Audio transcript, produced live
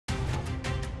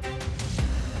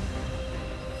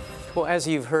Well, as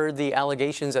you've heard, the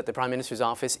allegations that the Prime Minister's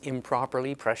office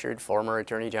improperly pressured former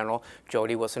Attorney General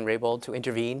Jody Wilson-Raybould to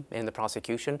intervene in the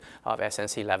prosecution of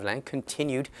SNC-Lavalin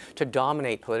continued to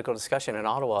dominate political discussion in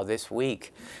Ottawa this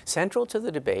week. Central to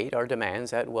the debate are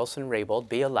demands that Wilson-Raybould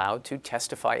be allowed to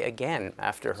testify again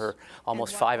after her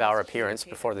almost 5-hour appearance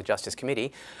before the Justice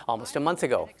Committee almost a month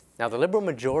ago. Now, the Liberal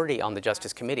majority on the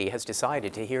Justice Committee has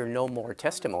decided to hear no more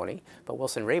testimony, but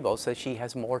Wilson-Raybould says she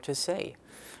has more to say.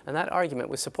 And that argument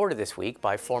was supported this week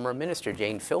by former Minister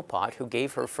Jane Philpott, who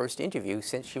gave her first interview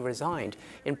since she resigned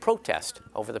in protest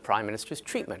over the Prime Minister's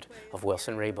treatment of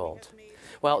Wilson-Raybould.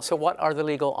 Well, so what are the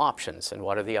legal options and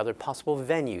what are the other possible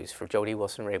venues for Jody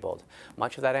Wilson-Raybould?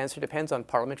 Much of that answer depends on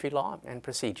parliamentary law and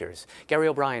procedures. Gary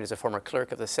O'Brien is a former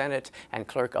clerk of the Senate and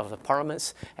clerk of the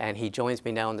Parliaments, and he joins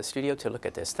me now in the studio to look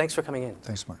at this. Thanks for coming in.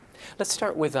 Thanks, Mark. Let's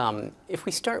start with, if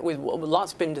we start with, well,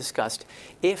 lots been discussed.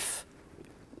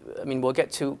 We'll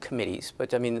get to committees,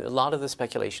 but a lot of the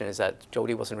speculation is that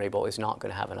Jody Wilson-Raybould is not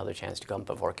going to have another chance to come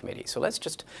before committee. So let's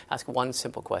just ask one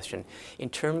simple question. In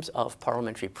terms of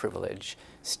parliamentary privilege,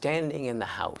 standing in the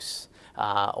House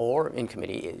or in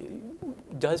committee,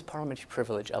 does parliamentary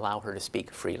privilege allow her to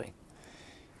speak freely?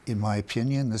 In my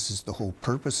opinion, this is the whole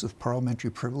purpose of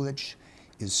parliamentary privilege,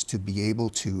 is to be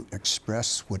able to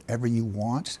express whatever you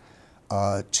want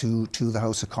to the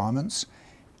House of Commons,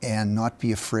 and not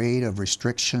be afraid of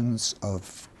restrictions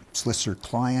of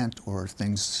solicitor-client or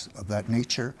things of that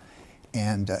nature.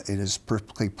 And it is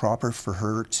perfectly proper for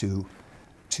her to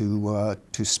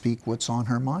speak what's on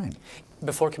her mind.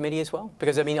 Before committee as well?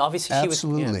 Because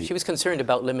obviously she was concerned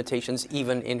about limitations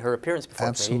even in her appearance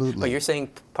before committee. But you're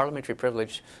saying parliamentary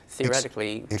privilege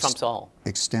theoretically trumps all.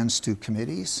 Extends to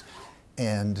committees,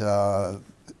 and of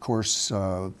course,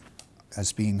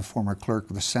 as being the former clerk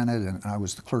of the Senate, and I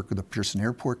was the clerk of the Pearson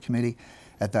Airport Committee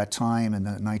at that time in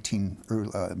the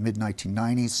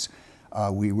mid-1990s.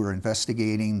 We were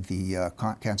investigating the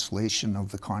cancellation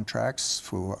of the contracts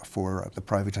for the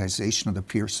privatization of the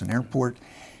Pearson Airport,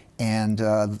 and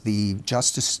the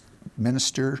Justice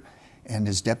Minister and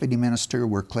his Deputy Minister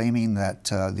were claiming that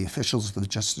the officials of the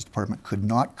Justice Department could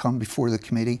not come before the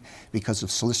committee because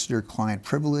of solicitor-client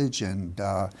privilege and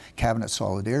cabinet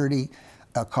solidarity.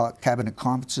 Cabinet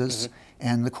conferences,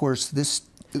 and of course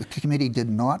the committee did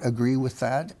not agree with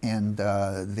that, and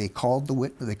they called the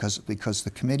witness because the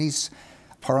committees,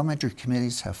 parliamentary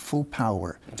committees, have full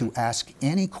power to ask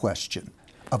any question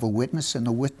of a witness, and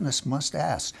the witness must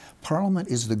ask. Parliament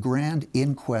is the grand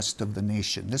inquest of the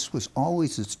nation. This was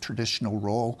always its traditional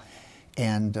role.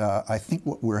 And I think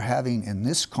what we're having in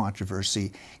this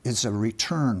controversy is a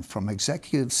return from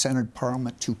executive-centered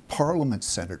parliament to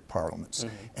parliament-centered parliaments,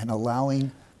 and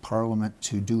allowing Parliament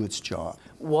to do its job.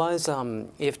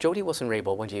 If Jody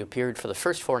Wilson-Raybould, when she appeared for the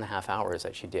first 4.5 hours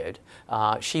that she did,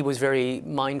 she was very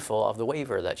mindful of the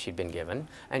waiver that she'd been given,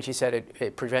 and she said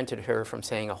it prevented her from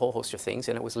saying a whole host of things,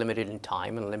 and it was limited in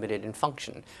time and limited in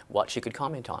function, what she could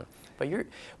comment on. But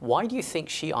why do you think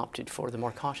she opted for the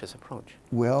more cautious approach?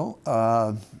 Well,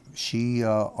 she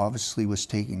obviously was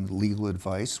taking legal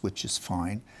advice, which is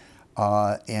fine,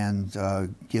 and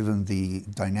given the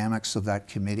dynamics of that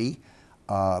committee,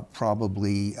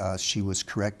 probably she was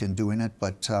correct in doing it,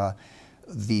 but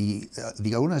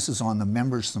the onus is on the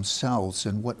members themselves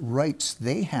and what rights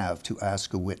they have to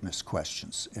ask a witness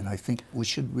questions. And I think we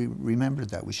should remember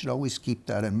that. We should always keep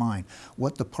that in mind,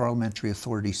 what the parliamentary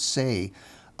authorities say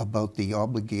about the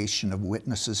obligation of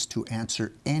witnesses to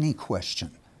answer any question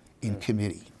in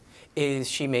committee. Is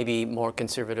she maybe more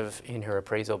conservative in her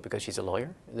appraisal because she's a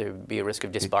lawyer? There would be a risk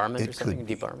of disbarment or something?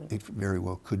 Debarment? It very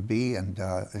well could be, and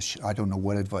I don't know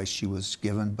what advice she was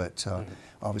given, but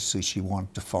obviously she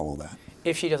wanted to follow that.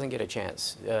 If she doesn't get a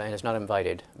chance and is not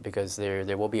invited, because there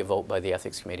will be a vote by the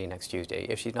Ethics Committee next Tuesday,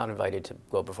 if she's not invited to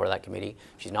go before that committee,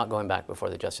 she's not going back before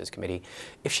the Justice Committee,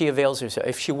 if she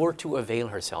were to avail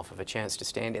herself of a chance to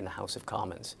stand in the House of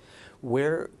Commons,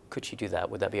 where could she do that?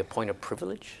 Would that be a point of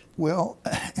privilege? Well,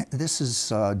 this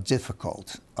is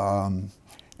difficult.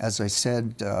 As I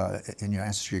said in your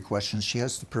answer to your question, she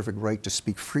has the perfect right to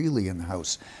speak freely in the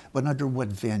House, but under what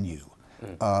venue?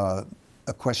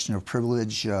 A question of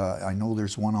privilege, I know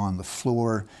there's one on the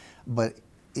floor, but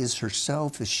is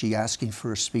she asking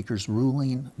for a speaker's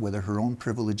ruling, whether her own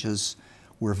privileges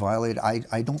were violated?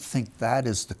 I don't think that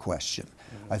is the question.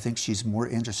 I think she's more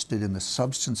interested in the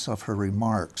substance of her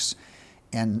remarks.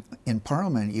 And in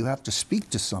Parliament, you have to speak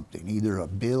to something, either a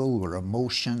bill or a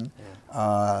motion.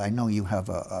 I know you have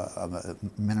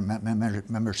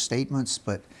member statements,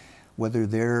 but whether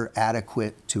they're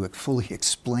adequate to fully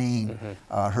explain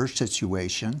her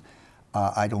situation,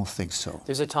 I don't think so.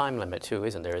 There's a time limit too,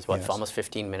 isn't there? It's what, Yes. almost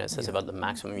 15 minutes. That's about the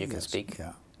maximum you can Yes. speak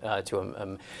Yeah. to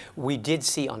him. We did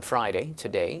see on Friday,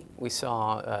 today, we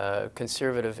saw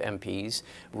Conservative MPs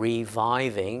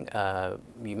reviving,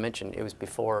 you mentioned it was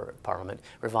before Parliament,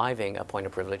 reviving a point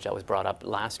of privilege that was brought up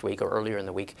last week or earlier in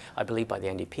the week, I believe by the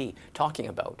NDP, talking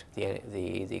about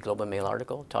the Globe and Mail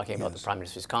article, talking about the Prime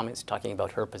Minister's comments, talking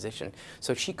about her position.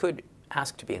 So she could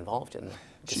ask to be involved in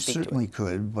to She speak to it. certainly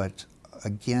could, but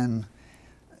again,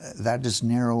 that is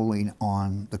narrowing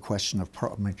on the question of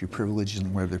parliamentary privilege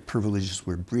and whether privileges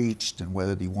were breached and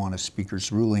whether they want a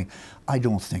speaker's ruling. I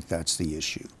don't think that's the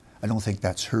issue. I don't think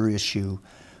that's her issue.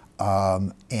 I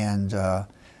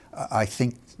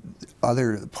think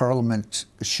Parliament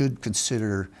should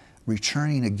consider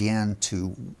returning again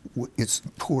to its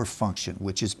core function,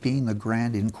 which is being the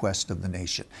grand inquest of the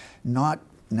nation. Not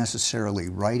necessarily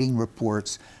writing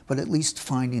reports, but at least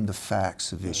finding the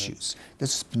facts of issues.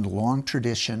 This has been a long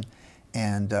tradition,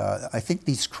 and I think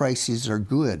these crises are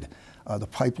good. The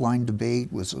pipeline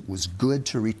debate was good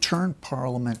to return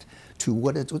Parliament to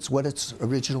what its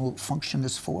original function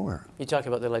is for. You talk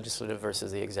about the legislative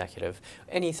versus the executive.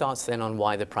 Any thoughts then on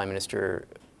why the Prime Minister,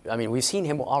 I mean, we've seen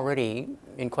him already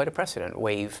in quite a precedent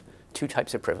waive two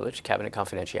types of privilege, cabinet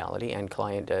confidentiality and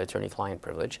attorney-client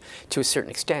privilege, to a certain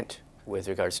extent with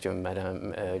regards to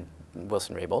Madam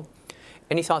Wilson-raybould.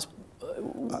 Any thoughts?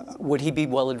 Would he be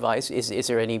well advised? Is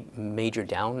there any major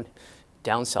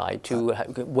downside to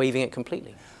waiving it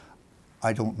completely?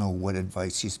 I don't know what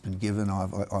advice he's been given.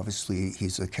 Obviously,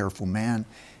 he's a careful man,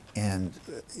 and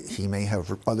he may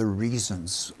have other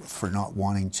reasons for not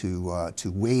wanting to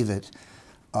waive it.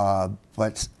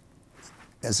 But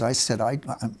as I said,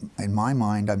 in my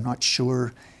mind, I'm not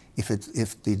sure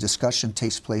if the discussion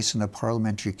takes place in a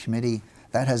parliamentary committee,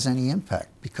 that has any impact,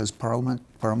 because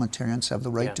parliamentarians have the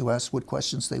right to ask what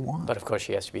questions they want. But of course,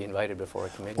 she has to be invited before a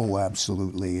committee. Oh,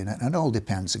 absolutely, and it all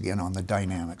depends, again, on the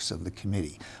dynamics of the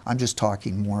committee. I'm just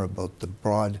talking more about the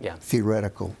broad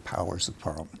theoretical powers of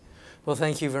Parliament. Well,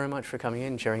 thank you very much for coming in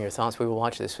and sharing your thoughts. We will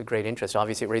watch this with great interest.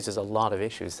 Obviously, it raises a lot of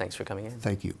issues. Thanks for coming in.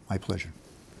 Thank you. My pleasure.